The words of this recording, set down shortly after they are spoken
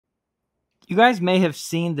You guys may have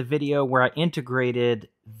seen the video where I integrated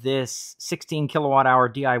this 16 kilowatt hour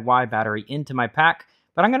DIY battery into my pack,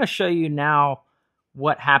 but I'm going to show you now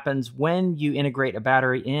what happens when you integrate a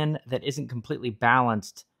battery in that isn't completely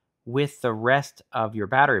balanced with the rest of your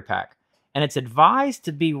battery pack. And it's advised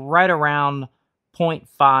to be right around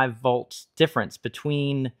 0.5 volts difference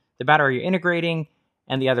between the battery you're integrating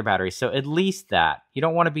and the other battery. So at least that. You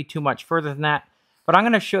don't want to be too much further than that. But I'm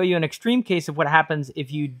going to show you an extreme case of what happens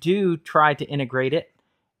if you do try to integrate it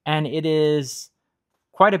and it is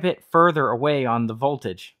quite a bit further away on the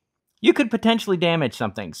voltage. You could potentially damage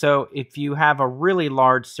something. So if you have a really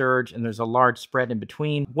large surge and there's a large spread in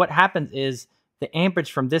between, what happens is the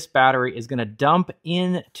amperage from this battery is going to dump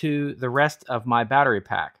into the rest of my battery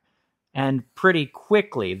pack. And pretty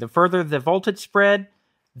quickly, the further the voltage spread,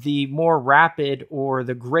 the more rapid or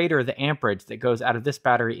the greater the amperage that goes out of this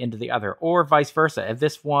battery into the other, or vice versa. If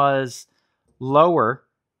this was lower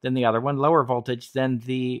than the other one, lower voltage, then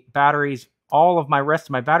the batteries, all of my rest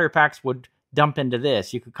of my battery packs would dump into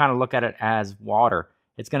this. You could kind of look at it as water.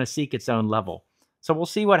 It's going to seek its own level. So we'll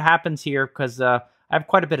see what happens here because I have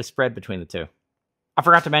quite a bit of spread between the two. I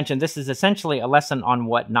forgot to mention, this is essentially a lesson on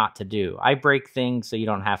what not to do. I break things so you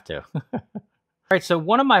don't have to. All right, so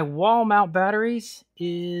one of my wall mount batteries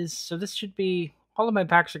is, so this should be, all of my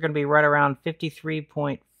packs are going to be right around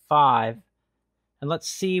 53.5. And let's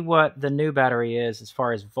see what the new battery is as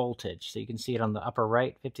far as voltage. So you can see it on the upper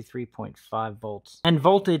right, 53.5 volts. And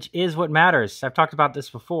voltage is what matters. I've talked about this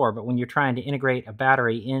before, but when you're trying to integrate a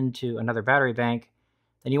battery into another battery bank,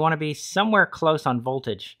 then you want to be somewhere close on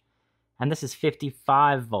voltage. And this is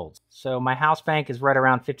 55 volts. So my house bank is right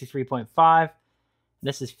around 53.5.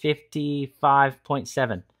 This is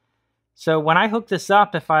 55.7. So when I hook this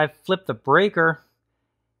up, if I flip the breaker,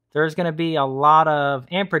 there's going to be a lot of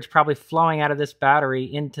amperage probably flowing out of this battery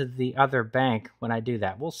into the other bank when I do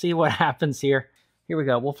that. We'll see what happens here. Here we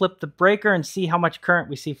go. We'll flip the breaker and see how much current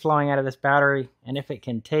we see flowing out of this battery and if it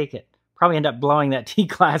can take it. Probably end up blowing that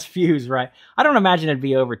T-class fuse, right? I don't imagine it'd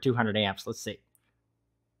be over 200 amps. Let's see.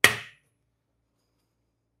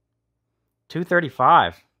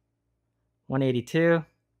 235. 182.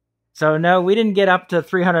 So no, we didn't get up to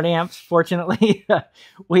 300 amps, fortunately.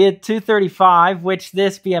 We had 235, which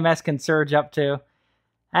this BMS can surge up to.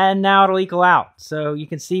 And now it'll equal out. So you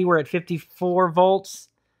can see we're at 54 volts.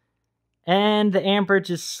 And the amperage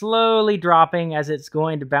is slowly dropping as it's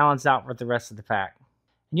going to balance out with the rest of the pack.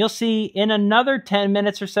 And you'll see in another 10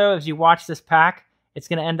 minutes or so, as you watch this pack, it's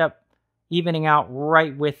going to end up evening out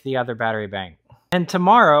right with the other battery bank. And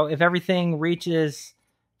tomorrow, if everything reaches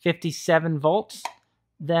 57 volts,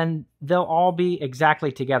 then they'll all be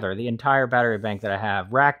exactly together. The entire battery bank that I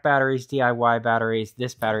have. Rack batteries, DIY batteries,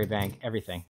 this battery bank, everything.